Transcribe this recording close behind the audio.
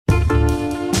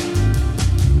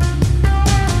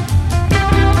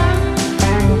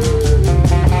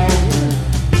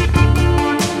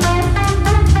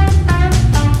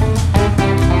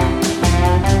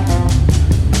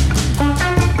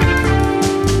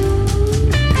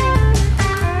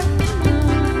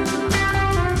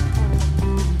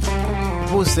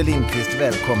Bosse Lindqvist,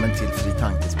 välkommen till Fri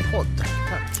Tankes podd.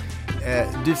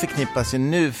 Du förknippas ju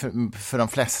nu för de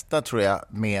flesta, tror jag,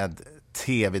 med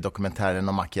tv-dokumentären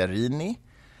om Macchiarini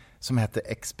som heter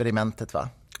Experimentet, va?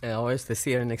 Ja, just det.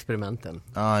 Serien Experimenten.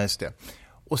 Ja, just det.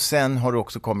 Och sen har du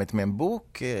också kommit med en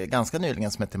bok ganska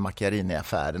nyligen som heter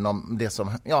Macchiarini-affären, om det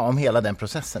som, ja, om hela den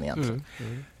processen egentligen.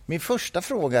 Min första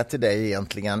fråga till dig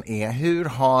egentligen är: hur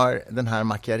har den här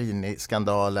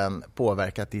Macchiarini-skandalen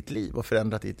påverkat ditt liv och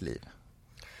förändrat ditt liv?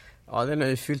 Ja, den har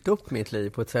ju fyllt upp mitt liv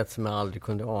på ett sätt som jag aldrig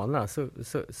kunde ana.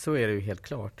 Så är det ju helt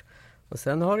klart. Och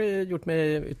sen har det gjort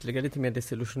mig ytterligare lite mer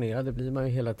desillusionerad. Det blir man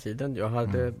ju hela tiden. Jag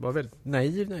var väldigt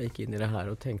naiv när jag gick in i det här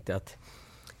och tänkte att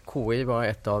KI var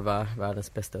ett av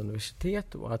världens bästa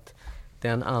universitet och att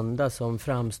den anda som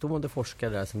framstående forskare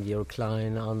där, som Georg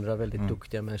Klein och andra väldigt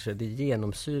duktiga människor, det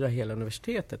genomsyrar hela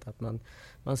universitetet. Att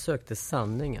man sökte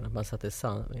sanningen, att man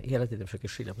hela tiden försöker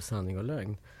skilja på sanning och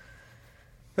lögn.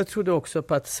 Jag trodde också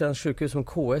på att sen sjukhus som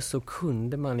KS så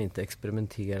kunde man inte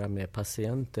experimentera med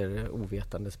patienter,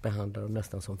 ovetandes behandla dem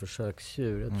nästan som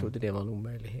försöksdjur. Jag trodde det var en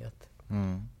omöjlighet.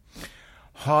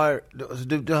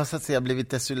 Du har så att säga blivit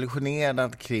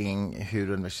desillusionerad kring hur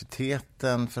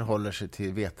universiteten förhåller sig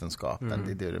till vetenskapen,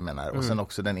 det är det du menar. Och sen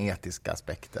också den etiska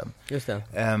aspekten. Just det.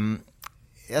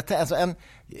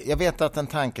 Jag vet att en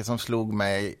tanke som slog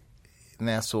mig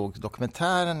när jag såg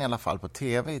dokumentären, i alla fall på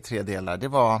tv i 3 delar, det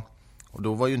var, och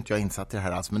då var ju inte jag insatt i det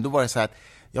här alls, men då var det så här att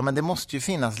ja, men det måste ju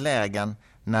finnas lägen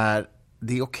när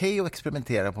det är okej att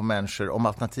experimentera på människor om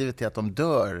alternativet är att de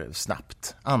dör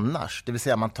snabbt annars. Det vill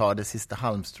säga man tar det sista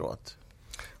halmstrået.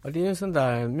 Ja, det är en sån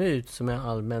där myt som är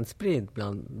allmänt spridd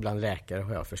bland läkare,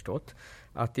 har jag förstått.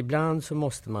 Att ibland så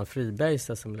måste man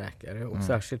fribasea som läkare och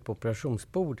särskilt på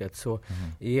operationsbordet så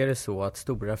är det så att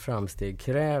stora framsteg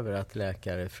kräver att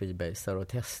läkare fribasar och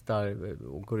testar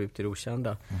och går ut i det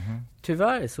okända.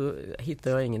 Tyvärr så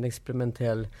hittar jag ingen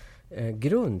experimentell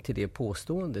grund till det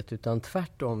påståendet, utan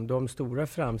tvärtom, de stora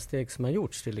framsteg som har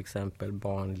gjorts, till exempel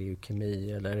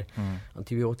barnleukemi eller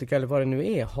antibiotika eller vad det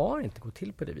nu är, har inte gått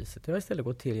till på det viset. Det har istället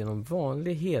gått till genom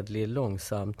vanlig, hedlig,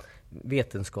 långsam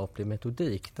vetenskaplig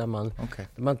metodik där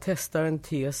man testar en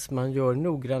tes, man gör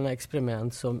noggranna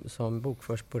experiment som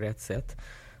bokförs på rätt sätt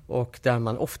och där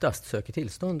man oftast söker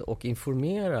tillstånd och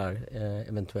informerar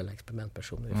eventuella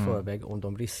experimentpersoner i förväg om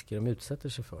de risker de utsätter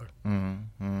sig för.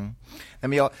 Nej,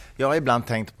 men jag har ibland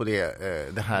tänkt på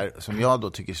det här som jag då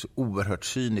tycker är så oerhört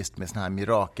cyniskt med såna här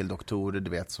mirakeldoktorer,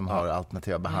 du vet, som har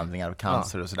alternativa behandlingar av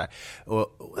cancer och sådär.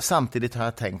 Och samtidigt har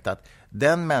jag tänkt att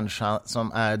den människa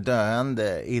som är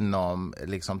döende inom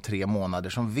liksom 3 månader,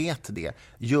 som vet det,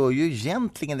 gör ju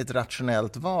egentligen ett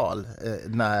rationellt val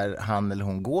när han eller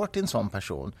hon går till en sån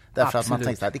person. Därför att man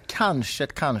tänker att det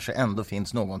kanske ändå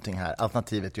finns någonting här.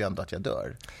 Alternativet är ju ändå att jag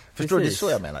dör. Förstår du? Det är så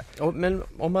jag menar. Men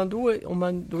om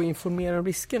man då informerar om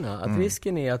riskerna, att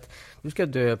risken är att du ska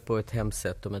dö på ett hemskt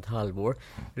sätt om ett halvår.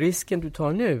 Risken du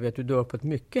tar nu är att du dör på ett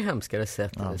mycket hemskare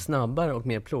sätt, snabbare och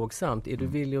mer plågsamt. Är du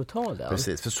villig att ta den?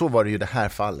 Precis, för så var det ju det här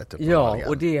fallet. Ja,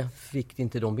 och det fick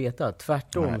inte de veta.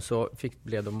 Tvärtom så fick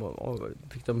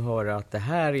de höra att det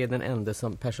här är den enda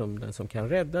personen som kan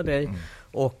rädda dig.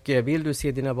 Och vill du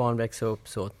se dina barn växa upp,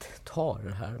 så ta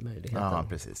den här möjligheten. Ja,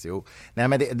 precis. Jo. Nej,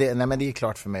 men det är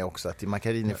klart för mig också att i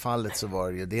Macchiarini-fallet så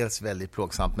var det ju dels väldigt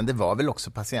plågsamt, men det var väl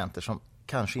också patienter som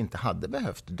kanske inte hade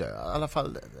behövt dö. I alla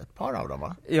fall ett par av dem,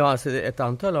 va? Ja, alltså ett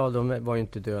antal av dem var ju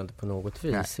inte döende på något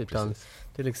vis. Nej, utan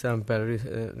till exempel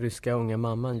ryska unga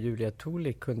mamman Julia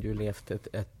Tulik kunde ju levt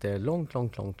ett långt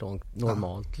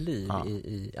normalt liv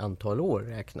i antal år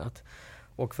räknat.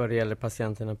 Och vad det gäller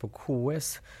patienterna på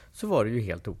KS så var det ju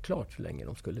helt oklart hur länge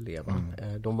de skulle leva.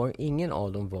 Ingen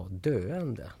av dem var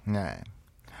döende.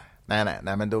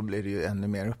 Nej, men då blir det ju ännu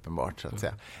mer uppenbart, så att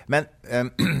säga. Men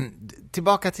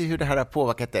tillbaka till hur det här har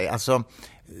påverkat dig. Alltså,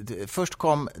 först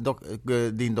kom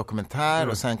din dokumentär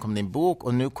och sen kom din bok,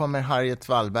 och nu kommer Harriet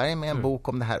Wallberg med en bok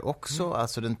om det här också,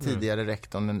 alltså den tidigare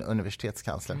rektorn, den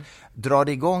universitetskanslern. Drar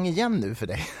det igång igen nu för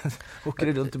dig? Åker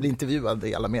du runt och blir intervjuad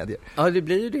i alla medier? Ja, det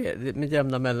blir ju det med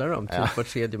jämna mellanrum, typ var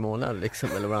 3:e månad liksom,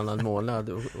 eller varannan månad.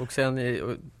 Och sen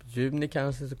i juni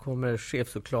kanske så kommer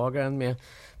chefsåklagaren med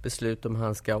beslut om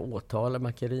han ska åtala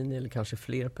Macchiarini eller kanske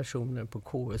fler personer på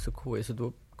KS och KS, och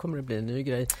då kommer det bli en ny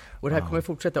grej. Och det här kommer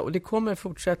fortsätta. Och det kommer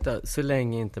fortsätta så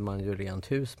länge inte man gör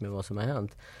rent hus med vad som har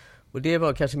hänt. Och det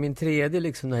var kanske min tredje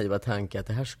liksom naiva tanke, att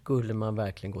det här skulle man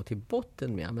verkligen gå till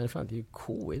botten med. Men fan, det är ju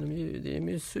KI, de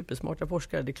är ju supersmarta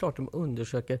forskare. Det är klart de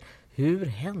undersöker hur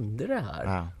hände det här.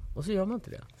 Ja. Och så gör man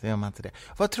inte det.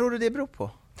 Vad tror du det beror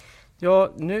på?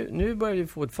 Ja, nu börjar vi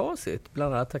få ett facit,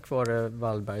 bland annat tack vare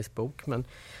Wallbergs bok. Men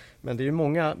Men det är ju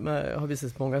har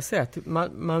visat många sätt.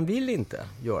 Man vill inte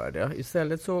göra det.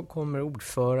 Istället så kommer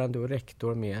ordförande och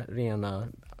rektor med rena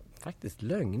faktiskt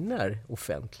lögner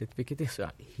offentligt, vilket är så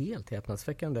helt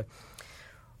häpnadsväckande.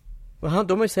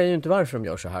 De säger ju inte varför de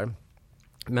gör så här.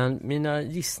 Men mina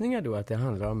gissningar då att det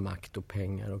handlar om makt och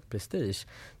pengar och prestige.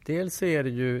 Dels är det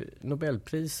ju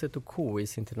Nobelpriset och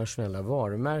KIs internationella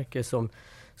varumärke som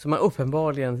man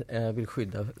uppenbarligen vill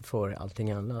skydda för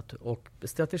allting annat. Och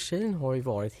strategin har ju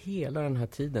varit hela den här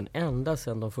tiden, ända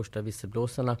sedan de första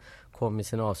visselblåsarna kom i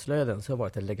sina avslöjanden, så har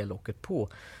varit att lägga locket på.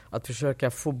 Att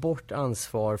försöka få bort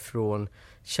ansvar från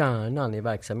kärnan i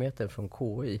verksamheten från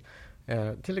KI.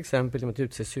 Till exempel genom att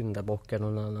utse syndabockar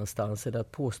någon annanstans eller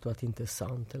att påstå att det inte är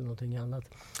sant eller någonting annat.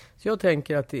 Så jag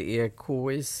tänker att det är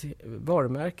KIs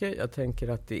varumärke. Jag tänker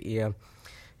att det är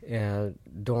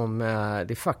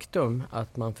det faktum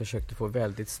att man försökte få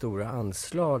väldigt stora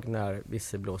anslag när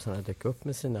visselblåsarna dök upp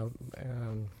med sina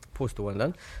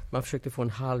påståenden. Man försökte få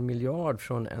 500 miljoner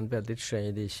från en väldigt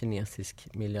shady kinesisk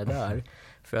miljardär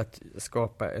för att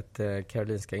skapa ett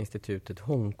Karolinska institutet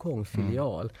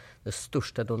Hongkong-filial. Den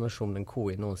största donationen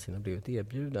KI någonsin har blivit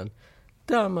erbjuden.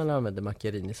 Där man använde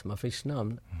Macchiarini som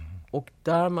affischnamn. Och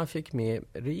där man fick med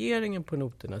regeringen på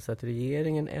noterna så att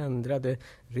regeringen ändrade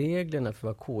reglerna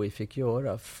för vad KI fick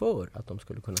göra för att de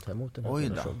skulle kunna ta emot den här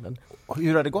donationen.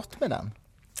 Hur har det gått med den?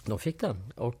 De fick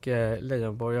den. Och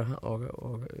Leijonborg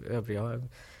och övriga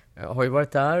har ju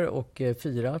varit där och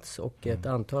firats. Och ett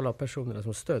antal av personerna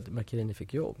som stödde Macchiarini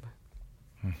fick jobb.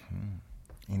 Mm-hmm.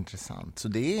 Intressant. Så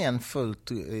det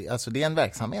är en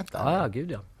verksamhet där? Ja,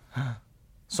 gud ja.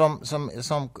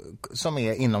 Som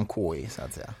är inom KI så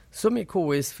att säga. Som är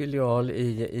KIs filial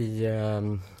i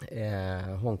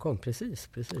Hongkong, precis.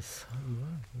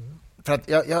 För att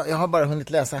jag har bara hunnit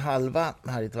läsa halva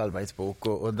Harriet Wallbergs bok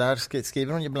och där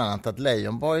skriver hon ju bland annat att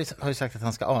Leijonborg har ju sagt att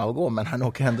han ska avgå, men han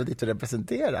åker ändå dit och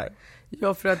representerar.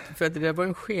 Ja, för att det där var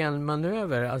en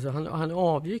skenmanöver. Alltså han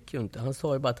avgick ju inte. Han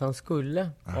sa ju bara att han skulle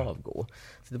avgå.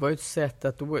 Så det var ju ett sätt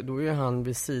att då är han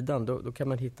vid sidan. Då kan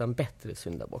man hitta en bättre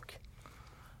syndabock.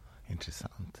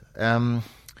 Intressant.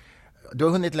 Du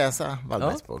har hunnit läsa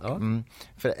Wallbergs bok. Ja.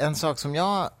 För en sak som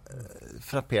jag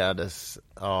frapperades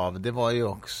av, det var ju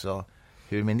också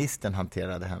hur ministern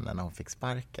hanterade henne när hon fick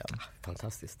sparken.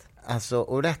 Fantastiskt. Alltså,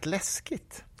 och rätt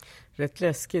läskigt. Rätt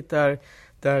läskigt där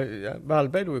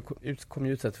Wallberg då kommer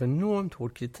utsatt för enormt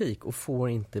hård kritik och får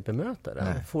inte bemöta den.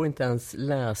 Nej. Får inte ens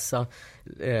läsa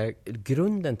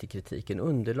grunden till kritiken,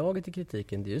 underlaget till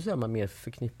kritiken. Det är ju så här man mer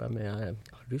förknippar med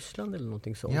Ryssland eller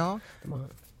någonting sånt. Ja.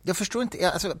 Jag förstår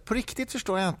inte, alltså på riktigt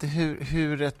förstår jag inte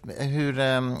hur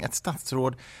ett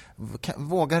statsråd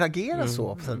vågar agera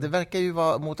så. Det verkar ju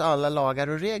vara mot alla lagar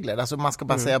och regler. Alltså man ska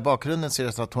bara säga bakgrunden, så är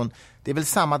det så att det är väl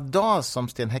samma dag som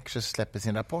Sten Heckscher släpper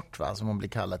sin rapport, va, som hon blir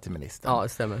kallad till ministern. Ja, det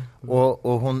stämmer.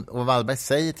 Och Wallberg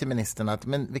säger till ministern att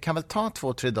men vi kan väl ta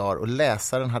 2-3 dagar och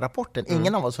läsa den här rapporten.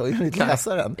 Ingen av oss har ju hunnit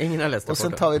läsa den. Ingen har läst rapporten.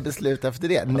 Och sen tar vi beslut efter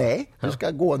det. Nej, du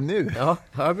ska gå nu. Ja,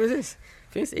 precis.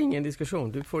 Det finns ingen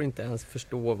diskussion. Du får inte ens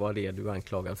förstå vad det är du är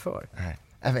anklagad för. Nej.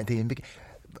 Det är mycket.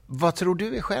 Vad tror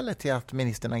du är skälet till att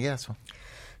ministern agerar så?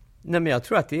 Nej, men jag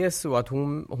tror att det är så att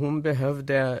hon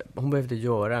behövde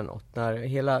göra något. När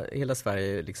hela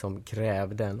Sverige liksom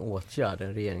krävde en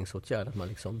regeringsåtgärd, att man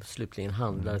liksom slutligen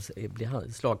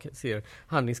ser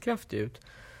handlingskraftig ut.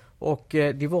 Och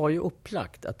det var ju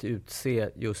upplagt att utse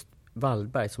just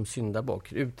Wallberg som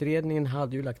syndabock. Utredningen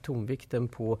hade ju lagt tonvikten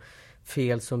på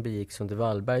fel som begicks under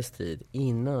Wallbergs tid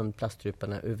innan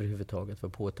plastrypparna överhuvudtaget var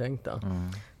påtänkta.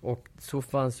 Och så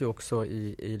fanns ju också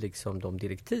i liksom de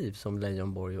direktiv som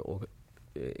Leijonborg och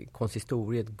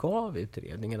konsistoriet gav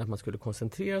utredningen, att man skulle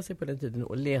koncentrera sig på den tiden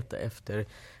och leta efter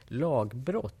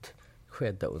lagbrott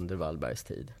skedda under Wallbergs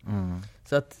tid.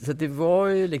 Så att det var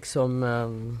ju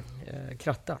liksom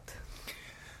krattat.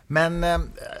 Men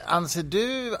anser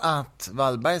du att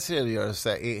Wallbergs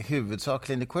redogörelse är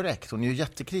huvudsakligen korrekt? Hon är ju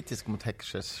jättekritisk mot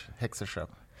Heckschers.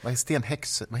 Vad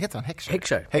heter han?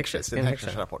 Heckscher. Sten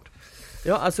Heckschers rapport.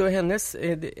 Ja, alltså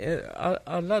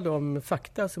alla de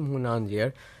fakta som hon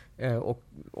anger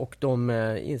och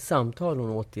de samtal hon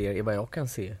återger är vad jag kan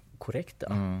se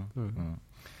korrekta.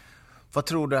 Vad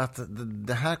tror du att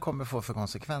det här kommer få för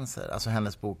konsekvenser? Alltså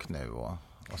hennes bok nu och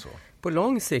så. På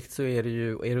lång sikt så är det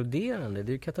ju eroderande. Det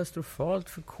är ju katastrofalt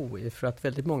för KI, för att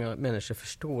väldigt många människor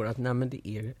förstår att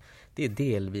det är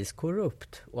delvis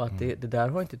korrupt och att det där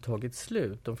har inte tagit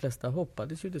slut. De flesta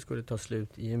hoppades ju det skulle ta slut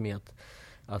i och med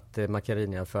att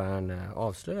Macchiarini-affären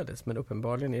avslöjades, men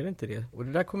uppenbarligen är det inte det. Och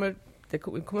det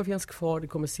kommer finnas kvar, det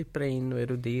kommer sippra in och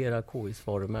erodera KIs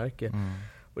varumärke.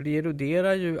 Och det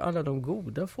eroderar ju alla de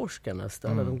goda forskarnas,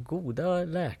 alla de goda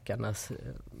läkarnas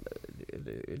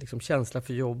liksom känsla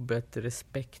för jobbet,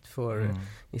 respekt för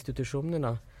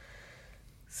institutionerna.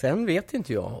 Sen vet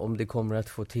inte jag om det kommer att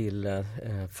få till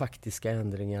faktiska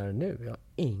ändringar nu. Jag har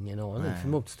ingen aning. För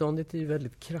motståndet är ju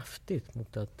väldigt kraftigt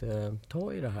mot att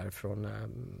ta i det här från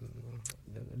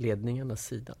ledningarnas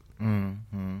sida.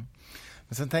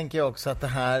 Men sen tänker jag också att det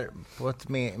här på ett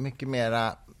mycket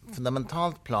mera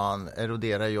fundamentalt plan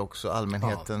eroderar ju också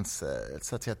allmänhetens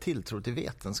så att säga, tilltro till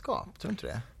vetenskap. Tror du inte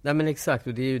det? Nej, men exakt,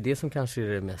 och det är ju det som kanske är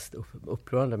det mest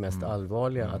upprörande, mest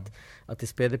allvarliga, att det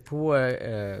späder på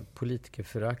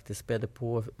politikerförakt, det späder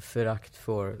på förakt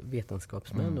för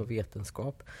vetenskapsmän och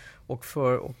vetenskap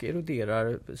och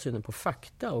eroderar synen på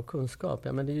fakta och kunskap.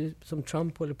 Ja, men det är ju som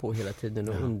Trump håller på hela tiden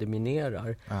och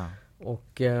underminerar.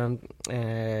 Och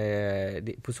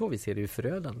på så vis är det ju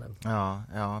förödande.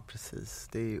 Ja, precis.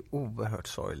 Det är ju oerhört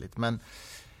sorgligt. Men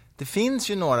det finns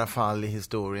ju några fall i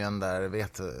historien där,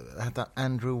 hette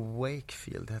Andrew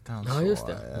Wakefield, hette han så, just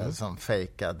det. Som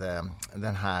fejkade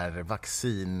den här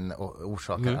vaccin och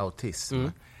orsakar autism.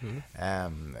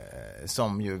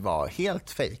 Som ju var helt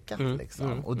fejkat.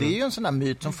 Liksom. Och det är ju en sån här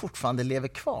myt som fortfarande lever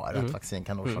kvar, att vaccin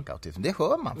kan orsaka autism. Det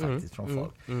hör man faktiskt från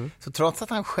folk. Så trots att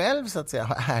han själv så att säga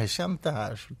har erkänt det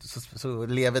här så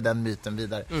lever den myten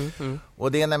vidare.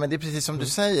 Och det är precis som du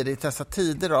säger, i dessa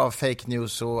tider av fake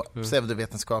news och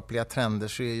pseudovetenskapliga trender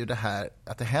så är ju det här,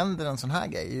 att det händer en sån här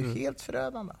grej, är ju helt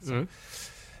förödande. Alltså.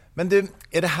 Men du,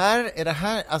 är det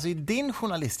här, alltså i din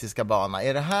journalistiska bana,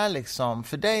 är det här liksom,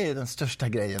 för dig den största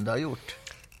grejen du har gjort?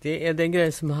 Det är den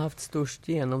grej som har haft störst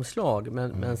genomslag,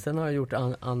 men sen har jag gjort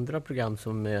andra program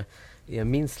som är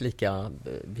minst lika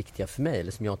viktiga för mig,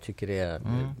 eller som jag tycker är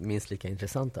minst lika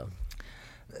intressanta.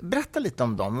 Berätta lite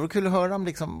om dem. Det vore kul att höra om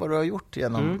liksom vad du har gjort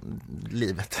genom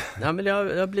livet. Ja, men det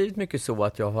har blivit mycket så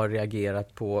att jag har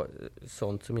reagerat på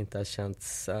sånt som inte har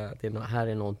känts... här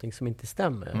är någonting som inte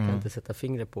stämmer. Jag kan inte sätta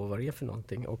fingret på vad det är för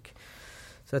någonting.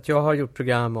 Så att jag har gjort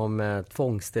program om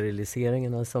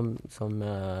tvångssteriliseringarna som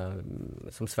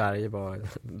Sverige var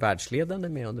världsledande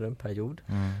med under en period.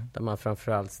 Där man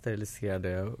framförallt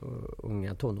steriliserade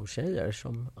unga tonårstjejer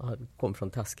som kom från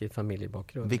taskig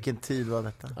familjebakgrund. Vilken tid var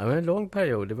detta? Ja, men en lång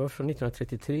period. Det var från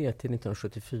 1933 till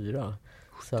 1974.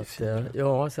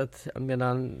 Så att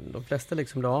medan de flesta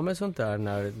liksom la av med sånt där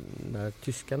när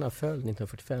tyskarna föll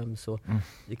 1945 så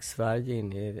gick Sverige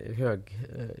in i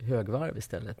högvarv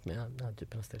istället med den här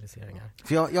typen av steriliseringar.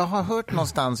 För jag har hört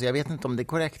någonstans, jag vet inte om det är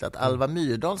korrekt, att Alva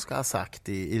Myrdal ska ha sagt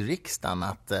i riksdagen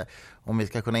att om vi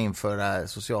ska kunna införa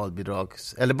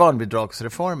eller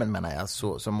barnbidragsreformen menar jag,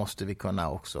 så måste vi kunna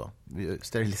också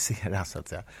sterilisera så att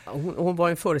säga. Hon var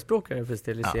en förespråkare för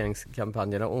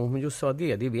steriliseringskampanjerna och hon just sa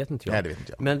det vet inte jag. Nej, det vet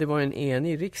inte jag. Men det var en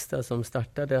enig riksdag som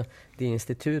startade det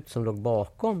institut som låg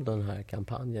bakom den här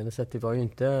kampanjen, så att det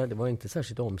var inte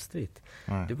särskilt omstritt.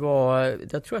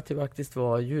 Jag tror att det faktiskt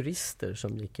var jurister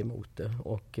som gick emot det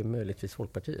och möjligtvis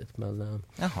Folkpartiet. Men,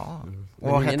 Jaha.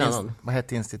 Vad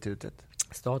hette institutet?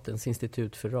 Statens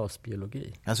institut för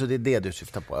rasbiologi. Alltså det är det du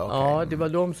syftar på? Okay. Ja, det var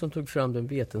de som tog fram den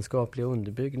vetenskapliga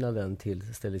underbyggnaden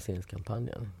till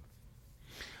steriliseringskampanjen.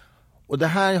 Och det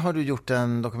här har du gjort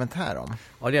en dokumentär om? Ja,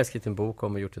 det har jag skrivit en bok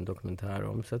om och gjort en dokumentär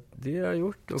om. Så det har jag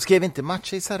gjort. Skrev inte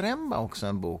Maciej Zaremba också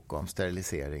en bok om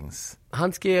steriliserings...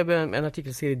 Han skrev en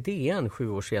artikelserie i DN 7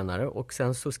 år senare och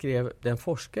sen så skrev den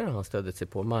forskare han stödde sig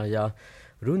på, Maja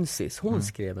Runsis, hon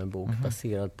skrev en bok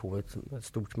baserad på ett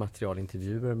stort material,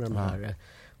 intervjuer med de här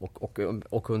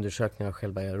och undersökningar av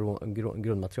själva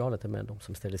grundmaterialet med de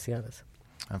som steriliserades.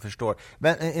 Jag förstår.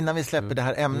 Men innan vi släpper det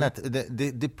här ämnet,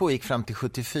 det pågick fram till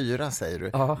 74 säger du.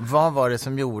 Aha. Vad var det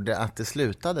som gjorde att det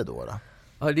slutade då?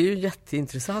 Ja, det är ju en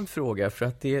jätteintressant fråga för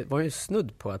att det var ju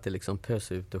snudd på att det liksom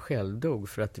pös ut och självdog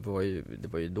för att det var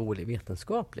ju dålig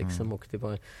vetenskap liksom och det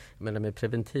var, med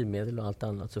preventivmedel och allt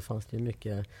annat så fanns det ju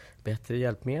mycket bättre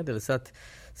hjälpmedel så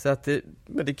att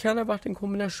men det kan ha varit en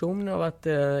kombination av att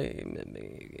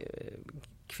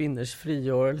kvinnors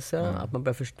frigörelse, att man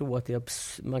börjar förstå att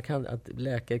att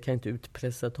läkare kan inte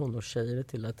utpressa tonårstjejer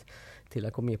till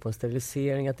att komma med på en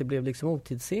sterilisering, att det blev liksom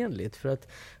otidsenligt för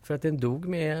att den dog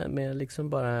med liksom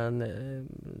bara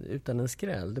utan en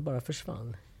skräll, det bara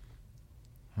försvann.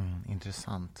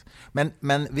 Intressant.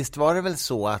 Men visst var det väl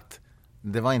så att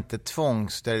det var inte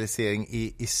tvångssterilisering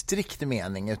i strikt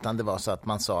mening utan det var så att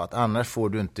man sa att annars får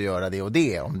du inte göra det och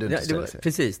det om du inte steriliserar.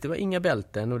 Precis, det var inga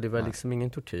bälten och det var liksom ingen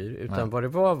tortyr utan vad det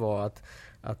var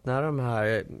att när de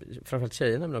här, framförallt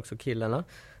tjejerna men också killarna,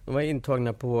 de var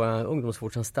intagna på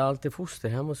ungdomsvårdsanstalt i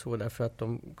fosterhem och så därför att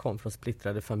de kom från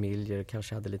splittrade familjer,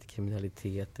 kanske hade lite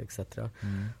kriminalitet etc.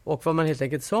 Och vad man helt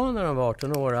enkelt sa när de var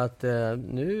 18 år att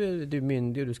nu är du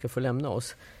myndig och du ska få lämna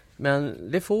oss.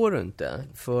 Men det får du inte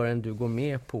förrän du går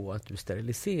med på att du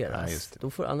steriliseras.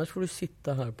 Annars får du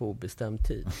sitta här på obestämd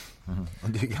tid. Och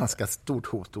det är ett ganska stort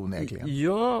hot onekligen.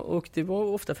 Ja, och det var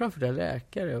ofta framför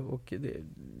läkare. Och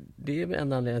det är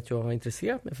en anledning att jag har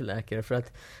intresserat mig för läkare. För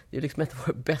att det är liksom ett av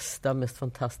våra bästa, mest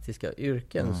fantastiska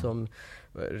yrken som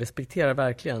respekterar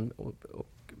verkligen.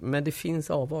 Men det finns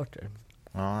avarter.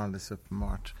 Ja, det är så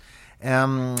uppenbart.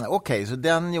 Okej, så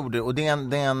den gjorde, och det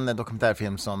är en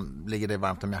dokumentärfim som ligger dig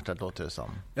varmt om hjärtat, låter det som.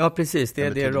 Ja, precis. Det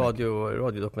är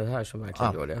radiodokumentär som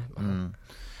verkligen gör det. Ja.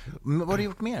 Men vad har du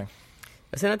gjort mer?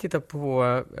 Sen har jag tittat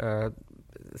på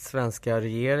svenska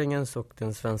regeringens och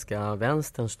den svenska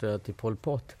vänsterns stöd till Pol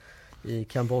Pot i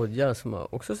Kambodja, som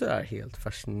var också så där helt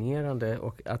fascinerande,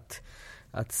 och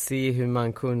att se hur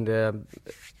man kunde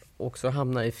också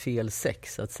hamna i fel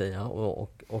sex, så att säga,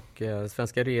 och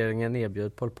svenska regeringen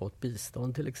erbjöd Pol Pot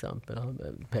bistånd, till exempel,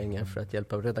 pengar för att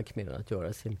hjälpa Röda khmererna att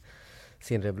göra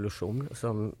sin revolution,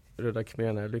 som Röda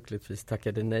khmererna lyckligtvis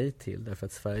tackade nej till, därför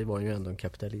att Sverige var ju ändå en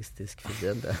kapitalistisk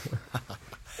fiende.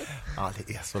 Ja,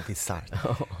 det är så bisarrt.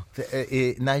 Ja.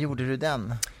 När gjorde du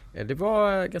den? Det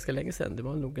var ganska länge sedan. Det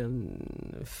var nog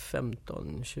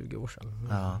 15-20 år sedan.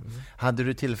 Ja. Hade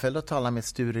du tillfälle att tala med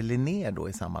Sture Linnér då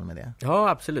i samband med det? Ja,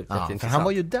 absolut. Ja, för han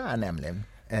var ju där nämligen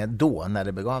då när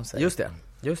det begav sig. Just det.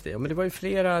 Ja, men det var ju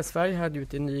flera. Sverige hade ju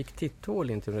ett unikt titthål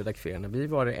in till Röda khmererna. Vi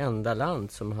var det enda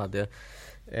land som hade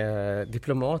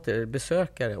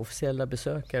diplomater, officiella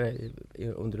besökare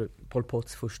under Pol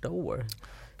Pots första år.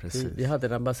 Vi hade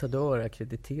en ambassadör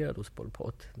akkrediterad hos Pol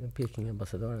Pot, den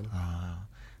Peking-ambassadören.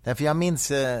 Därför jag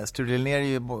minns, Sture Linnér är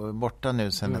ju borta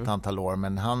nu sedan ett antal år,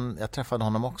 men jag träffade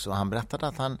honom också, och han berättade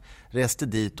att han reste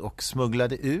dit och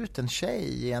smugglade ut en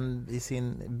tjej i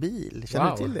sin bil.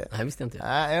 Känner du till det? Nej, visste inte.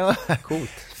 Coolt.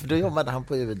 För då jobbade han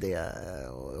på UD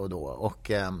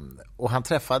och han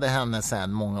träffade henne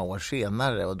sen många år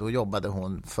senare, och då jobbade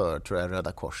hon för, tror jag,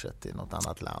 Röda Korset i något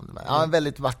annat land. Ja, en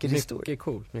väldigt vacker historia.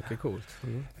 Mycket coolt.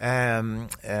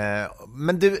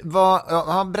 Men du,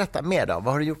 berätta mer då.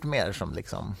 Vad har du gjort mer som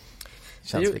liksom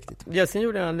känns viktigt? Ja, sen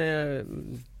gjorde han,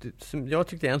 som jag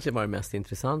tyckte egentligen var det mest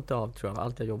intressanta av, tror jag,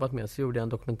 allt jag jobbat med, så gjorde jag en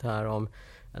dokumentär om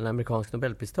en amerikansk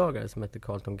nobelpristagare som heter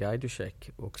Carlton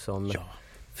Gajdusek, och som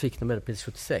fick Nobelpris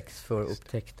 76 för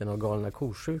upptäckten av galna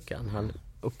kosjukan. Han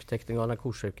upptäckte galna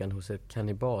kosjukan hos ett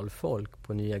kannibalfolk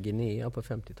på Nya Guinea på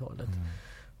 50-talet.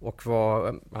 Och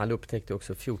han upptäckte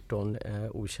också 14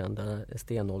 okända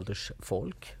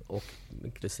stenåldersfolk, och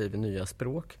inklusive nya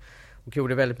språk. Och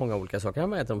gjorde väldigt många olika saker. Han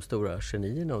var ett av de stora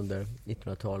genierna under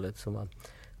 1900-talet, som var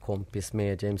kompis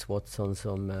med James Watson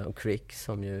och Crick,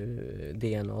 som ju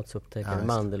DNA:s upptäckare,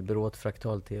 Mandelbrot,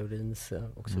 fraktalteorins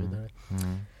och så vidare.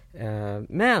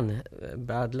 Men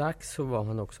bad luck, så var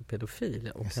han också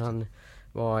pedofil, och han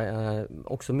var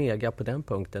också mega på den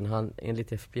punkten.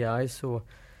 Enligt FBI så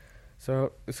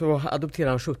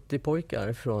adopterade han 70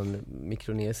 pojkar från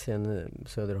Mikronesien,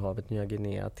 Söderhavet, Nya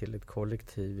Guinea, till ett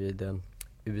kollektiv vid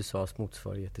USAs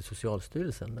motsvarighet till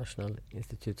Socialstyrelsen, National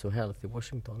Institutes of Health i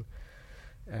Washington,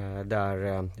 där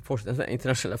den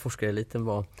internationella forskareliten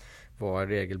var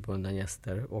regelbundna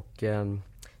gäster. Och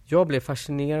jag blev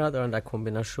fascinerad av den där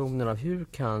kombinationen av hur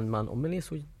kan man, om man är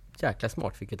så jäkla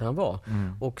smart, vilket han var,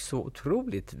 och så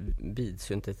otroligt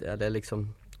vidsynt, eller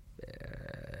liksom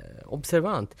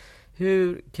observant,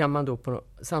 hur kan man då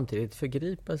samtidigt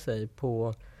förgripa sig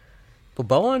på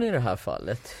barn i det här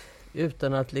fallet,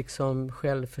 utan att liksom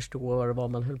själv förstå vad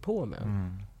man höll på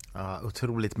med. Ja,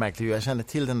 otroligt märkligt. Jag känner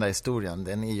till den där historien.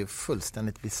 Den är ju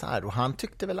fullständigt bizarr. Och han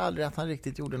tyckte väl aldrig att han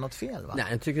riktigt gjorde något fel, va? Nej,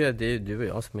 jag tycker att det är du och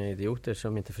jag som är idioter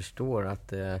som inte förstår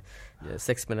att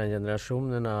sex mellan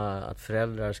generationerna, att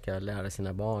föräldrar ska lära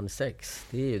sina barn sex,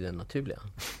 det är ju det naturliga.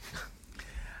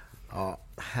 Ja,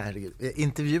 herregud.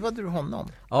 Intervjuade du honom?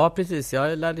 Ja, precis.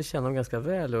 Jag lärde känna honom ganska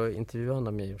väl och intervjuade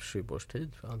honom i 7 års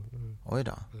tid. Oj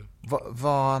då.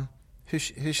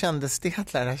 Hur kändes det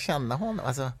att lära känna honom?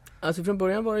 Alltså från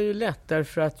början var det ju lätt,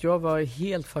 därför att jag var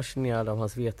helt fascinerad av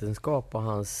hans vetenskap och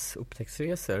hans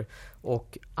upptäcktsresor.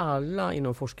 Och alla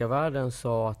inom forskarvärlden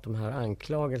sa att de här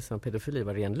anklagelserna om pedofili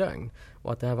var ren lögn.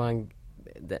 Och att det här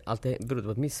allt det berodde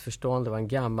på ett missförstånd. Det var en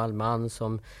gammal man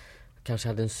som kanske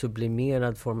hade en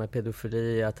sublimerad form av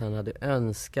pedofili, att han hade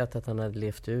önskat att han hade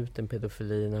levt ut en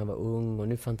pedofili när han var ung, och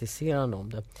nu fantiserar han om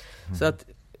det. Så att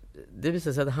det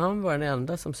visade sig att han var den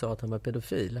enda som sa att han var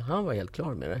pedofil. Han var helt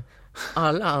klar med det.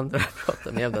 Alla andra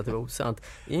pratade med att det var osant,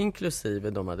 inklusive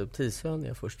de adoptivsöner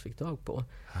jag först fick tag på.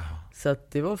 Så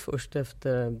att det var först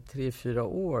efter 3-4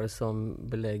 år som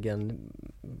beläggen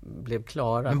blev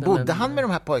klara. Men bodde han med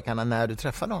de här pojkarna när du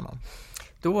träffade honom?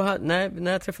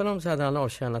 När jag träffade honom så hade han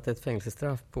avtjänat ett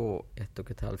fängelsestraff på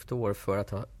 1,5 år för att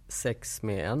ha sex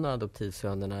med en av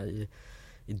adoptivsönerna i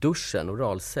duschen,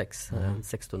 oralsex, en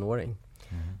 16-åring.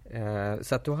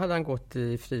 Så att då hade han gått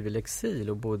i frivillig exil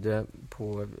och bodde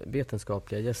på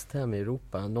vetenskapliga gästhem i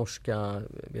Europa. Norska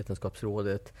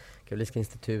vetenskapsrådet, Karolinska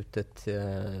institutet,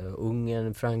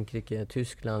 Ungern, Frankrike,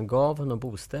 Tyskland gav honom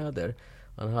bostäder.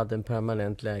 Han hade en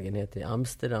permanent lägenhet i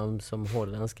Amsterdam som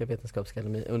holländska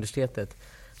universitetet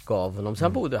gav honom. Så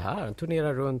han bodde här, han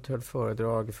turnerade runt, höll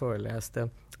föredrag, föreläste.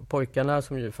 Pojkarna,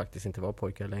 som ju faktiskt inte var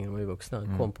pojkar längre, de var ju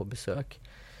vuxna, kom på besök.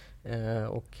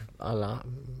 Och alla,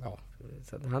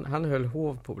 så han höll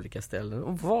hov på olika ställen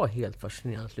och var helt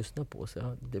fascinerande att lyssna på,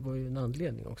 så det var ju en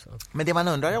anledning också. Men det man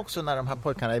undrar också när de här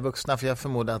pojkarna är vuxna, för jag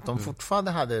förmodar att de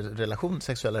fortfarande hade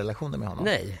sexuella relationer med honom.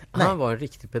 Nej, han var en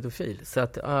riktig pedofil, så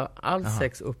att all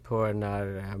sex upphör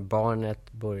när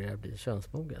barnet börjar bli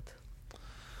könsmoget.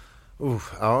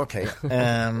 Okej. Det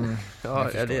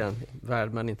är en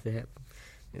värld man inte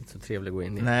så trevligt att gå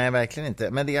in i. Nej, verkligen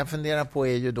inte. Men det jag funderar på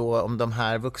är ju då om de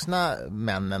här vuxna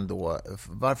männen då,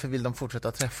 varför vill de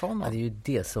fortsätta träffa honom? Ja, det är ju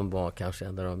det som var kanske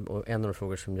en av de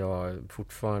frågor som jag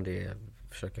fortfarande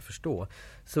försöker förstå.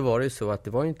 Så var det ju så att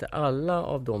det var inte alla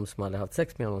av dem som hade haft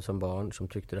sex med honom som barn som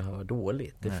tyckte det här var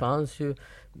dåligt. Det fanns ju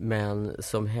män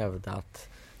som hävdade att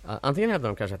antingen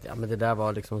hävdade de kanske att men det där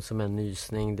var liksom som en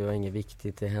nysning, det var inget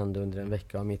viktigt, det hände under en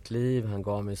vecka av mitt liv, han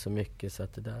gav mig så mycket så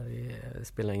att det där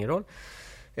spelar ingen roll.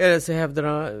 Eller så hävdade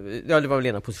de, det var väl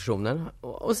ena positionen.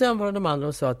 Och sen var det de andra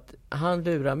och sa att han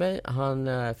lurar mig, han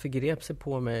förgrep sig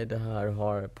på mig, det här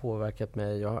har påverkat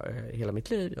mig hela mitt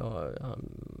liv. Han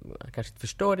kanske inte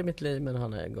förstörde mitt liv, men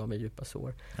han gav mig djupa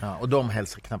sår. Ja, och de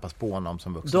hälsade knappast på honom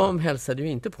som vuxna? De hälsade ju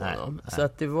inte på honom. Så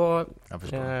att det var...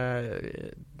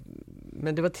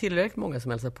 men det var tillräckligt många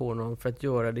som hälsade på honom för att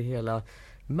göra det hela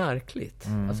märkligt.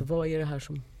 Alltså vad är det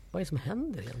som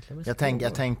händer egentligen?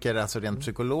 Jag tänker alltså rent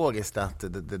psykologiskt att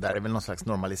det där är väl någon slags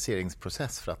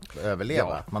normaliseringsprocess för att överleva.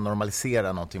 Ja. Att man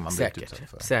normaliserar någonting man blir utsatt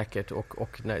för. Säkert.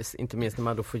 Och inte minst när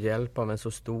man då får hjälp av en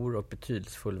så stor och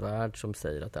betydelsefull värld som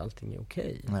säger att allting är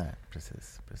okej. Nej,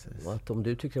 precis. Och att om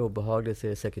du tycker det är obehagligt så är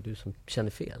det säkert du som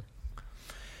känner fel.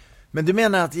 Men du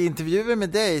menar att i intervjuer med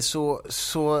dig så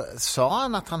sa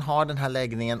han att han har den här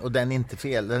läggningen och den är inte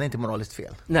fel, den är inte moraliskt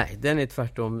fel? Nej, den är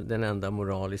tvärtom den enda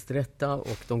moraliskt rätta,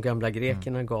 och de gamla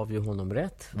grekerna gav ju honom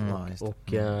rätt.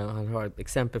 Han har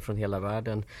exempel från hela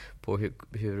världen på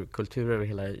hur kulturer och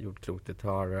hela jordklotet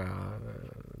har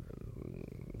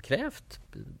krävt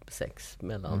sex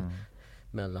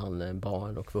mellan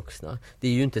barn och vuxna. Det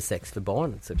är ju inte sex för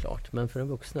barnet såklart, men för den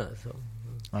vuxna så.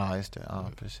 Ja, just det. Ja,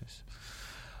 precis.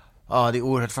 Ja, det är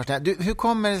oerhört fascinerande. Hur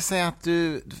kommer det sig att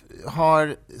du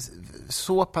har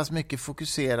så pass mycket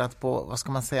fokuserat på, vad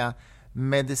ska man säga,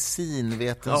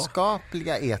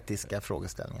 medicinvetenskapliga etiska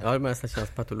frågeställningar? Ja, det nästan känns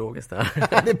patologiskt där.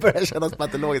 Det börjar kännas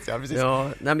patologiskt, ja, precis. Ja,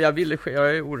 nej, men jag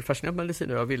är oerhört fascinerad med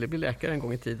medicin och jag ville bli läkare en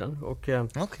gång i tiden. Och,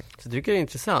 så tycker jag det är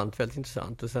intressant, väldigt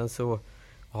intressant. Och sen så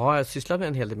har jag sysslat med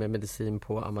en hel del med medicin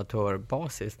på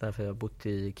amatörbasis, därför jag har bott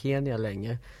i Kenya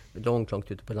länge,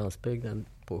 långt ute på landsbygden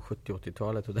på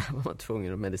 70-80-talet, och där var man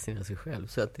tvungen att medicinera sig själv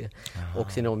så att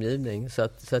och sin omgivning. Så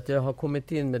att jag har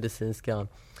kommit in medicinska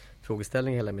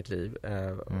frågeställningar hela mitt liv.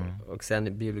 Och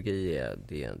sen biologi är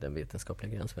den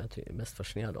vetenskapliga gräns som jag är mest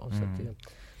fascinerad av. Så att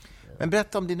men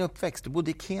berätta om din uppväxt. Du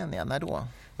bodde i Kenya, när då?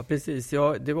 Ja, precis.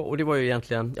 Det var ju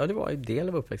egentligen, det var en del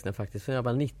av uppväxten faktiskt. För när jag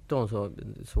var 19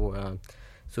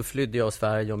 så flydde jag av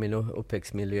Sverige och min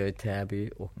uppväxtmiljö i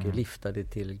Täby och liftade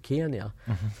till Kenya,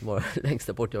 som var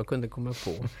längst bort jag kunde komma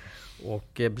på.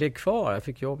 Och blev kvar, jag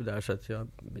fick jobb där, så att jag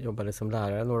jobbade som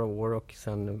lärare några år, och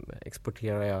sen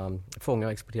fångade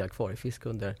och exporterade kvargfisk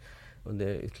under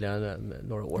ytterligare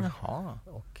några år. Jaha.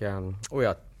 Och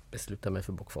jag beslutade mig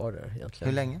för att bo kvar där egentligen.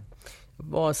 Hur länge? Jag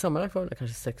var sammanlagt kvar där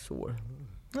kanske 6 år.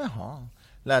 Jaha.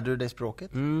 Lärde du dig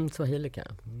språket? Swahili kan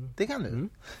jag. Det kan du?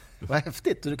 Vad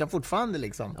häftigt. Du kan fortfarande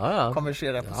liksom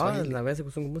konversera på swahili. Ja, jag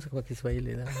måste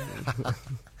Kiswahili.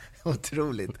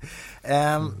 Otroligt.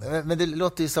 Men det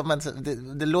låter ju som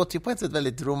det låter ju på ett sätt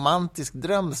väldigt romantisk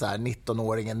dröm, så här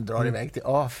 19-åringen drar iväg till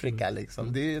Afrika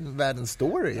liksom. Det är ju världens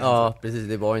story. Ja, precis.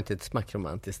 Det var ju inte ett smack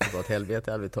romantiskt, det var ett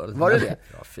helvete allvarligt. Var det det?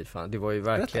 Ja, fy fan. Det var ju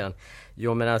verkligen.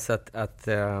 Jo, men alltså att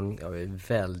jag är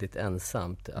väldigt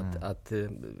ensamt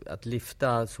att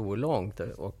lyfta så långt,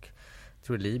 och jag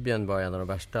tror Libyen var en av de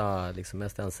värsta, liksom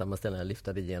mest ensamma ställen jag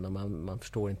lyftade igenom. Man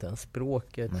förstår inte ens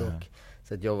språket. Och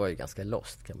Så att jag var ju ganska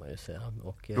lost, kan man ju säga.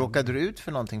 Och, råkade du ut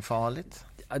för någonting farligt?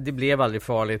 Det blev aldrig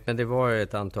farligt, men det var ju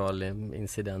ett antal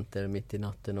incidenter mitt i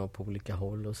natten och på olika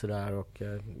håll och sådär. Och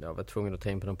jag var tvungen att ta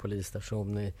in på någon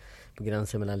polisstation på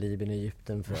gränsen mellan Libyen och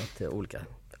Egypten för att olika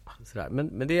sådär.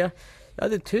 Men det, jag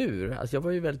hade tur. Alltså jag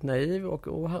var ju väldigt naiv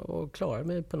och klarade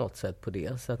mig på något sätt på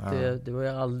det. Så att det var ju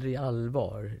aldrig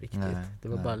allvar riktigt. Det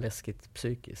var bara läskigt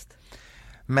psykiskt.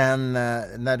 Men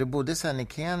när du bodde sen i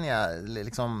Kenya,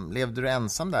 liksom, levde du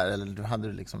ensam där eller hade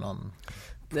du liksom någon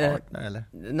partner? Eller?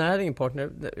 Nej, jag hade ingen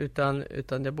partner,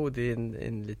 utan jag bodde i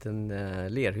en liten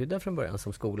lerhydda från början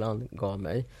som skolan gav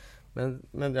mig.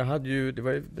 Men jag hade ju, det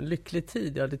var ju en lycklig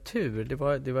tid, jag hade tur.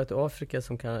 Det var ett Afrika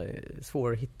som kan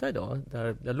svårt att hitta idag.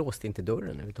 Där jag låste inte dörren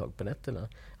överhuvudtaget på nätterna.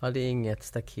 Jag hade inget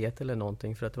staket eller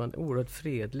någonting, för att det var en oerhört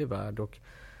fredlig värld. Och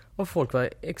folk var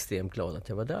extremt glada att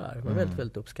jag var där. Det var väldigt,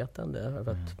 väldigt uppskattande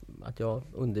över att jag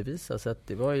undervisade. Så att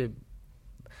det var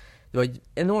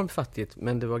enormt fattigt,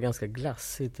 men det var ganska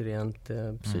glassigt rent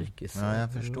psykiskt. Ja,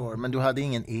 jag förstår. Men du hade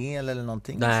ingen el eller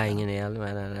någonting? Nej, ingen el.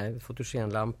 Nej.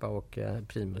 Fotogenlampa och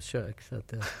primuskök. Så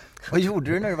att, Vad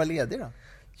gjorde du när du var ledig då?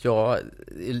 Ja,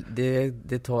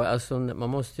 det tar, alltså, man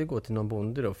måste ju gå till någon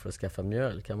bonde då för att skaffa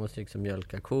mjölk. Man måste liksom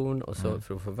mjölka kon, och så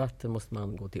för att få vatten måste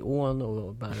man gå till ån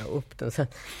och bära upp den. Sen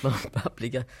man bara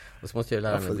blicka, och så måste jag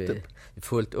lära mig bli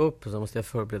fullt upp, och så måste jag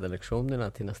förbereda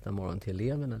lektionerna till nästa morgon till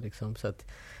eleverna liksom. Så att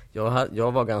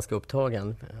jag var ganska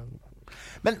upptagen.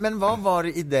 Men vad var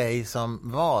det i dig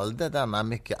som valde denna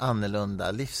mycket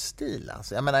annorlunda livsstil?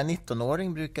 Alltså, jag menar, en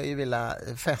 19-åring brukar ju vilja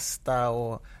festa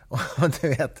och du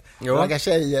vet, ragga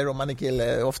tjejer om man är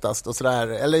kille oftast och sådär.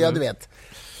 Eller du vet.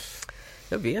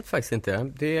 Jag vet faktiskt inte.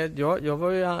 Jag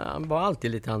var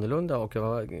alltid lite annorlunda, och jag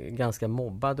var ganska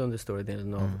mobbad under större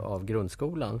delen av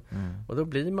grundskolan. Och då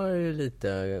blir man ju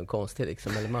lite konstig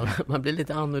liksom. Eller man blir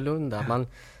lite annorlunda. Man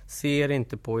ser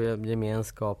inte på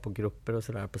gemenskap och grupper och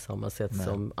sådär på samma sätt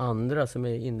som andra som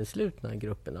är inneslutna i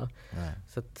grupperna.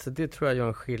 Så det tror jag gör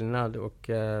en skillnad. Och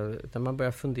utan man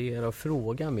börjar fundera och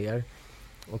fråga mer.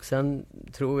 Och sen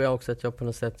tror jag också att jag på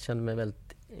något sätt kände mig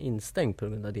väldigt instängd på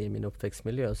grund av det i min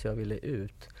uppväxtmiljö, så jag ville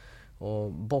ut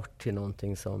och bort till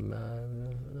någonting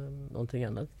någonting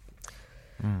annat.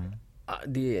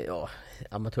 Det är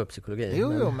amatörpsykologi.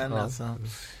 Jo, men alltså,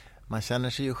 man känner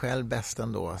sig ju själv bäst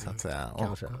ändå, så att säga.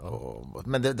 Kanske,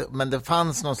 men det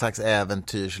fanns någon slags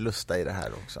äventyrslusta i det här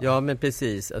också. Ja, men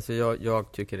precis. Alltså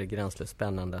jag tycker det är gränslöst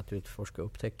spännande att utforska och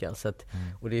upptäcka. Så att,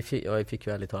 och jag fick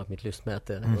ju ärligt talat mitt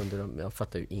lystmäte. Jag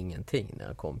fattade ju ingenting när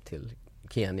jag kom till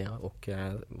Kenya och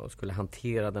skulle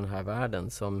hantera den här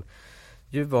världen som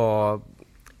ju var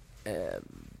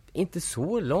inte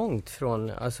så långt från,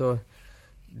 alltså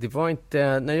det var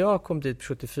inte, när jag kom dit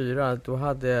 74, då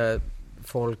hade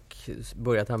folk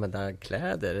börjat använda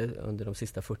kläder under de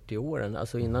sista 40 åren.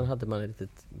 Alltså innan hade man ett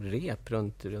litet rep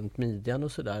runt midjan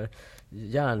och sådär.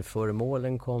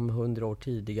 Järnföremålen kom 100 år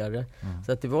tidigare.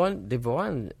 Så att det var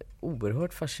en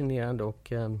oerhört fascinerande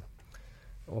och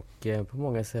på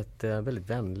många sätt väldigt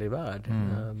vänlig värld.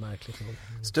 Märkligt.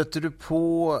 Stötte du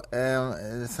på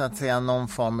så att säga någon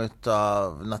form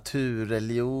av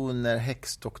naturreligioner,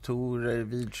 häxdoktorer,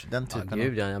 den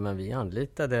typen? Ja, men vi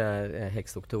anlitade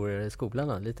häxdoktorer i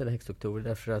skolan.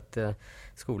 Därför att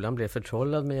skolan blev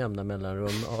förtrollad med jämna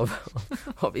mellanrum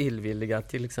av illvilliga,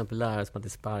 till exempel lärare som hade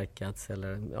sparkats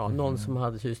eller någon som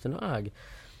hade hyst en agg.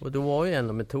 Och då var ju en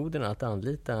av metoderna att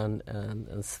anlita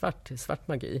en svart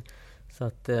magi. Så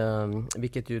att,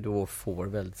 vilket ju då får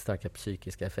väldigt starka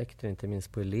psykiska effekter, inte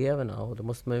minst på eleverna. Och då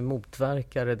måste man ju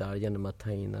motverka det där genom att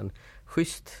ta in en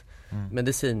schysst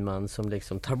medicinman som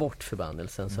liksom tar bort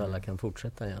förbannelsen så alla kan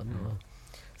fortsätta igen.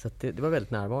 Så att det var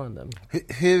väldigt närvarande.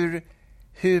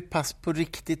 Hur pass på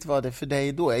riktigt var det för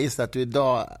dig då? Jag gissar att du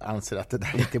idag anser att det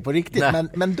där inte är på riktigt,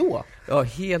 men då? Ja,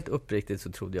 helt uppriktigt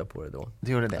så trodde jag på det då.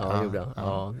 Du gjorde det? Ja, jag gjorde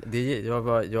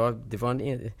det. Ja, det var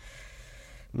en...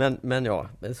 Men ja,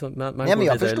 men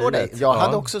jag förstår det. Jag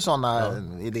hade också sådana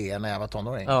idéer när jag var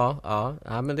tonåring.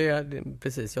 Ja, men det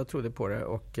precis, jag trodde på det,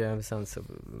 och sen så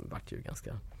vart det ju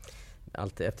ganska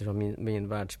allt eftersom min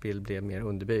världsbild blev mer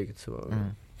underbyggd så.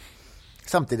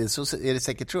 Samtidigt så är det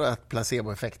säkert, tror jag, att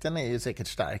placeboeffekten är ju säkert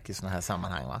stark i såna här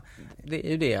sammanhang, va? Det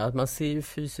är ju det, att man ser ju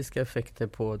fysiska effekter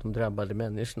på de drabbade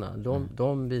människorna.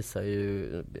 De visar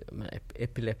ju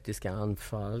epileptiska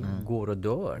anfall, går och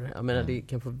dör. Jag menar, det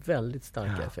kan få väldigt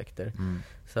starka effekter.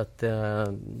 Så att,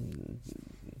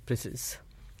 precis.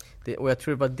 Och jag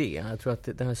tror det var det. Jag tror att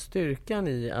den här styrkan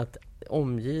i att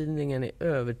omgivningen är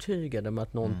övertygad om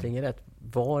att någonting är rätt,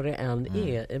 vad det än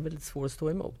är väldigt svårt att stå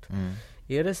emot.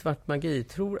 Är det svart magi,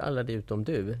 tror alla det utom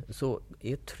du, så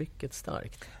är trycket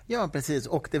starkt. Ja, precis.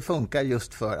 Och det funkar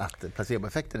just för att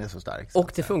placeboeffekten är så stark.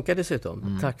 Och det funkar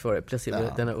dessutom, tack vare placebo,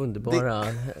 denna underbara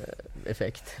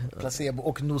effekt. Placebo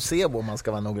och nocebo, om man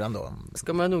ska vara noggrann då.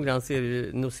 Ska man vara noggrann så är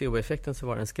ju nocebo-effekten så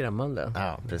var den skrämmande.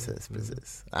 Ja, precis.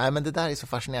 Nej, men det där är så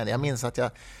fascinerande. Jag minns att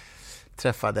jag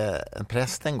träffade en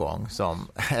präst en gång som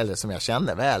jag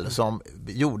känner väl, som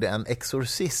gjorde en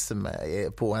exorcism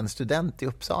på en student i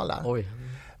Uppsala. Oj.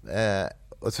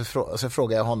 Och så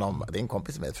frågade jag honom, det är en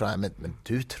kompis med mig, men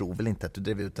du tror väl inte att du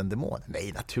drev ut en demon?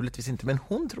 Nej, naturligtvis inte, men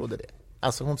hon trodde det.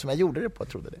 Alltså hon som jag gjorde det på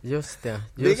trodde det. Just det.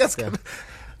 Det är ganska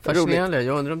fascinerande.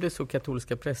 Jag undrar om det är så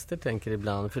katolska präster tänker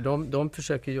ibland. För de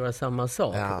försöker göra samma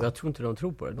sak. Ja. Och jag tror inte de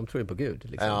tror på det. De tror ju på Gud.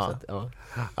 Liksom. Ja. Så att,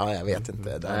 Ja, jag vet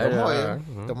inte.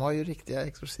 De har ju riktiga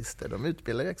exorcister. De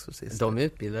utbildar exorcister. De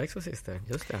utbildar exorcister,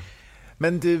 just det.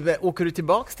 Men du, åker du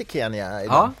tillbaks till Kenya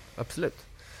idag? Ja, absolut.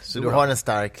 Så du har en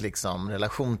stark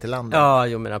relation till landet? Ja,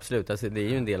 jo, men absolut. Alltså, det är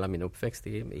ju en del av min uppväxt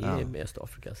i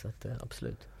Östafrika. Så att,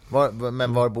 absolut.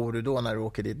 Men var bor du då när du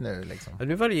åker dit nu? Liksom? Ja,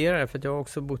 nu varierar det, för att jag har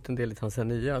också bott en del i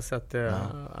Tanzania. Så att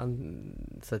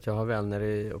jag har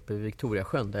vänner uppe i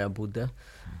Victoriasjön där jag bodde.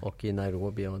 Och i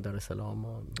Nairobi och Dar es Salaam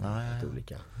och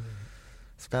olika.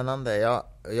 Spännande.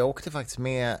 Jag åkte faktiskt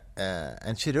med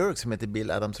en kirurg som heter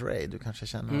Bill Adams-Ray. Du kanske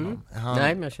känner honom?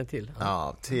 Nej, men jag känner till.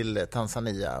 Ja, till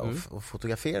Tanzania och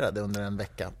fotograferade under en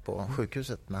vecka på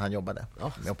sjukhuset när han jobbade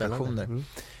med operationer.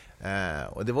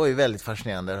 Och det var ju väldigt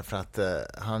fascinerande för att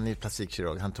han är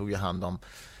plastikkirurg. Han tog ju hand om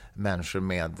människor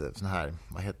med sån här,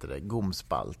 vad heter det,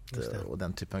 gomspalt och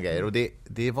den typen av grejer. Och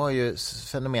det var ju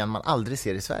fenomen man aldrig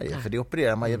ser i Sverige. För det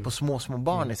opererar man ju på små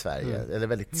barn i Sverige, eller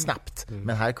väldigt snabbt.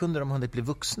 Men här kunde de hunnit bli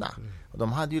vuxna. Och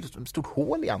de hade ju ett stort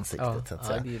hål i ansiktet. Så att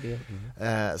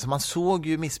säga. Så man såg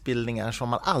ju missbildningar som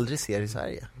man aldrig ser i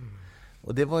Sverige.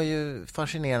 Och det var ju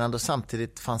fascinerande, och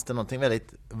samtidigt fanns det någonting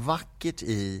väldigt vackert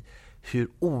i hur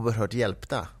oerhört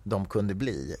hjälpta de kunde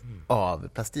bli av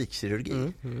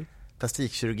plastikkirurgi.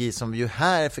 Plastikkirurgi som ju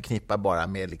här förknippar bara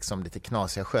med lite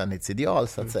knasiga skönhetsideal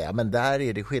så att säga. Men där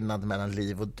är det skillnad mellan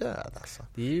liv och död. Alltså.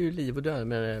 Det är ju liv och död,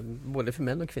 men både för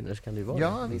män och kvinnor så kan det ju vara.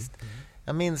 Ja, visst.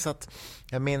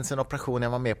 Jag minns en operation jag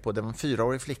var med på. Det var en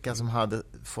 4-årig flicka som hade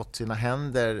fått sina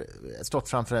händer, stått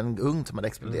framför en ugn som hade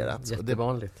exploderat.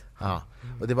 Jättevanligt.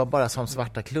 Och det var bara som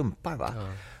svarta klumpar, va?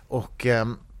 Ja. Och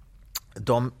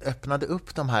de öppnade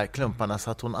upp de här klumparna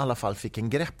så att hon i alla fall fick en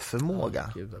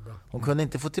greppförmåga. Hon kunde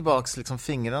inte få tillbaka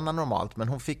fingrarna normalt, men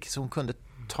hon kunde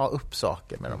ta upp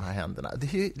saker med de här händerna.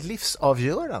 Det är ju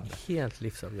livsavgörande. Helt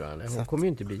livsavgörande. Hon kommer ju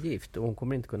inte bli gift och hon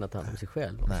kommer inte kunna ta hand om sig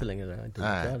själv så länge det inte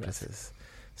är precis.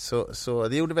 Så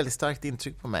det gjorde väldigt starkt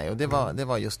intryck på mig, och det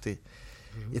var just i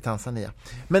Tanzania.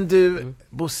 Men du,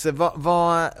 Bosse,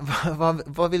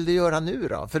 vad vill du göra nu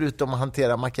då? Förutom att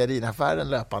hantera Macchiarini-affären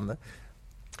löpande?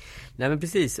 Nej, men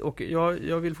precis, och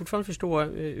jag vill fortfarande förstå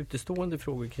utestående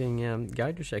frågor kring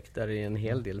Gajdusek, där det är en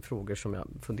hel del frågor som jag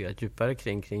funderat djupare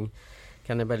kring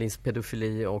kannibalism,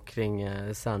 pedofili och kring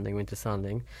sanning och inte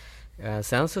sanning.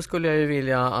 Sen så skulle jag ju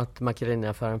vilja att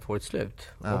Macchiarini-affären får ett slut.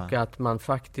 Och att man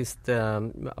faktiskt,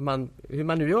 hur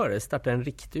man nu gör det, startar en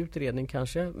riktig utredning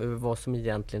kanske, vad som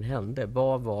egentligen hände.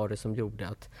 Vad var det som gjorde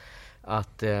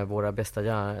att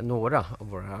några av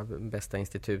våra bästa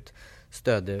institut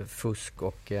stödde fusk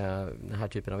och den här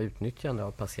typen av utnyttjande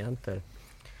av patienter.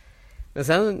 Men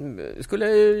sen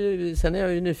är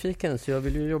jag ju nyfiken, så jag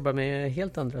vill ju jobba med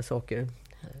helt andra saker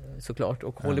såklart,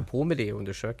 och håller på med det och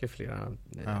undersöker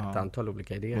ett antal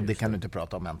olika idéer. Och det kan du inte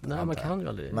prata om än. Nej, man kan ju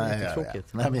aldrig. Det är inte tråkigt.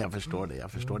 Nej, men jag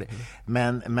förstår det.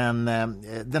 Men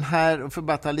den här, för att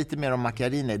bara ta lite mer om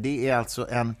Macchiarini, det är alltså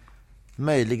en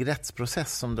möjlig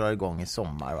rättsprocess som drar igång i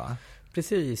sommar, va?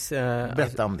 Precis.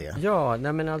 Berätta om det. Ja,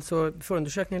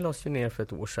 förundersökningen lades ju ner för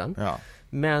ett år sedan. Ja.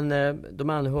 Men de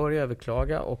anhöriga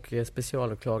överklaga, och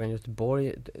specialåklagaren i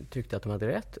Göteborg tyckte att de hade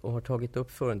rätt och har tagit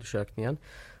upp förundersökningen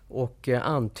och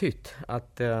antytt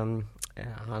att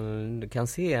han kan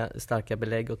se starka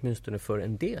belägg åtminstone för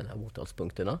en del av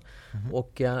åtalspunkterna.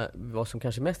 Och vad som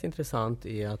kanske är mest intressant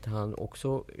är att han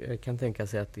också kan tänka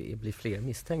sig att det blir fler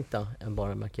misstänkta än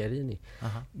bara Macchiarini.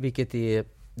 Vilket är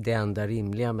det enda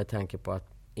rimliga med tanke på att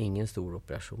ingen stor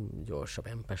operation görs av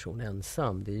en person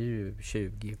ensam. Det är ju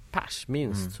 20 pers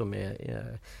minst som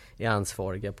är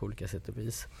ansvariga på olika sätt och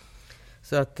vis.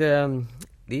 Så att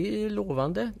det är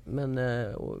lovande, men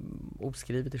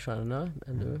oskrivet i stjärnorna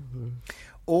ännu.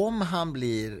 Om han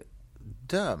blir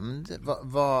dömd,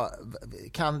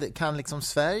 kan liksom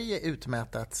Sverige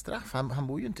utmäta ett straff? Han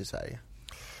bor ju inte i Sverige.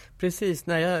 Precis,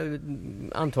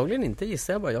 antagligen inte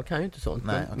gissar jag bara, jag kan ju inte sånt,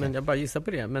 men jag bara gissar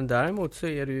på det. Men däremot så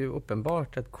är det ju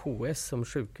uppenbart att KS som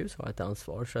sjukhus har ett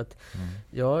ansvar. Så att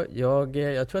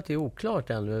jag tror att det är oklart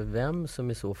ännu vem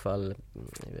som i så fall,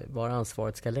 var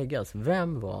ansvaret ska läggas.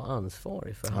 Vem var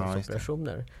ansvarig för hans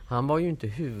operationer? Han var ju inte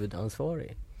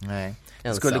huvudansvarig. Nej.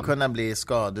 Det skulle kunna bli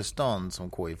skadestånd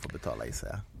som KI får betala i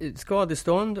sig.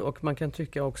 Skadestånd, och man kan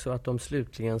tycka också att de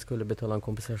slutligen skulle betala en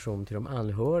kompensation till de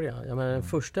anhöriga. Jag menar, den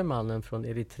första mannen från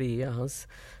Eritrea, hans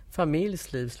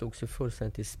familjs liv slogs ju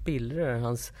fullständigt i spillror.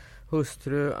 Hans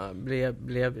hustru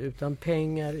blev utan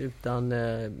pengar, utan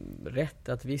rätt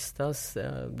att vistas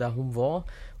där hon var,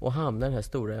 och hamnade i den här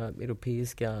stora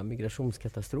europeiska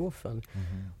migrationskatastrofen.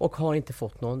 Och har inte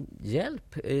fått någon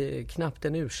hjälp, knappt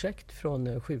en ursäkt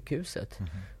från sjukhuset.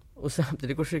 Och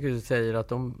samtidigt går sjukhuset och säger att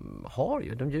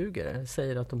de ljuger,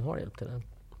 säger att de har hjälp till den.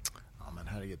 Ja, men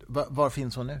herregud. Var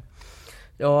finns hon nu?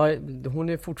 Ja, hon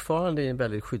är fortfarande i en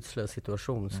väldigt skyddslös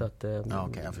situation. Så att,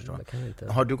 okej, jag förstår.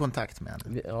 Har du kontakt med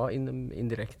henne? Ja,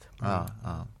 indirekt.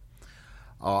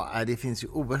 Ja, det finns ju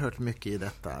oerhört mycket i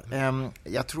detta.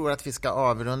 Jag tror att vi ska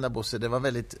avrunda, Bosse. Det var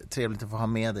väldigt trevligt att få ha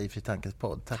med dig i Fri Tankes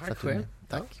podd. Tack för att du är med.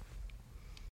 Tack. Ja.